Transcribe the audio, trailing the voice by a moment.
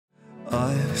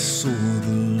I saw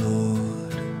the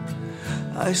Lord,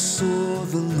 I saw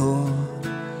the Lord,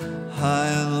 high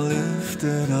and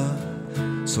lifted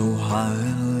up, so high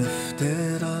and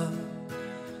lifted up.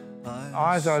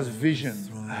 Isaiah's vision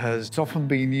has often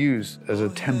been used as a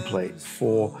template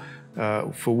for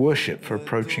worship, for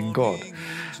approaching God.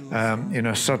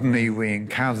 Suddenly we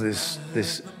encounter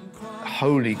this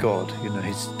holy God.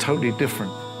 He's totally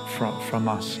different from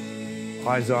us.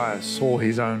 Isaiah saw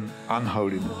his own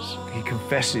unholiness. He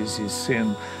confesses his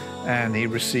sin and he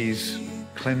receives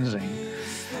cleansing.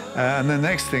 And the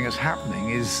next thing that's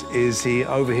happening is he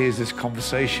overhears this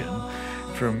conversation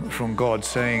from God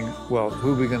saying, well,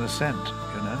 who are we going to send?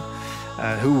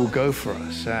 Who will go for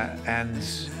us?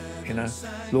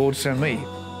 Lord, send me.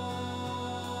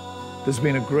 There's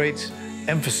been a great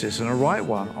emphasis, and a right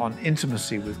one, on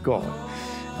intimacy with God,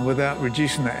 and without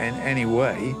reducing that in any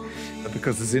way,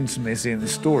 because there's intimacy in the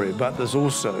story, but there's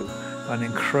also an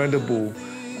incredible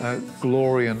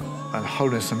glory and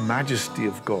holiness and majesty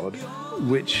of God,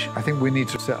 which I think we need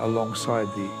to set alongside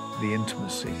the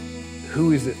intimacy.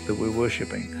 Who is it that we're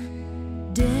worshiping?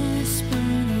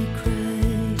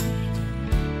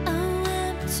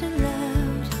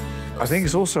 I think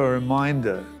it's also a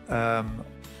reminder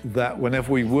that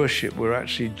whenever we worship, we're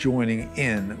actually joining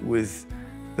in with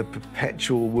the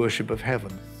perpetual worship of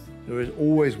heaven. There is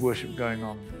always worship going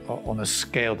on a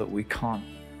scale that we can't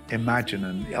imagine,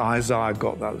 and Isaiah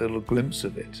got that little glimpse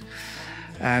of it.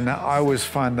 And I always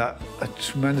find that a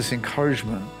tremendous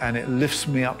encouragement, and it lifts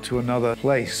me up to another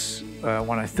place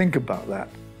when I think about that.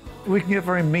 We can get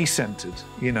very me-centered,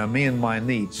 me and my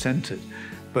needs centered,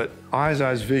 but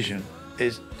Isaiah's vision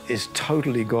is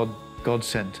totally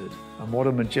God-centered, and what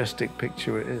a majestic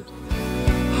picture it is.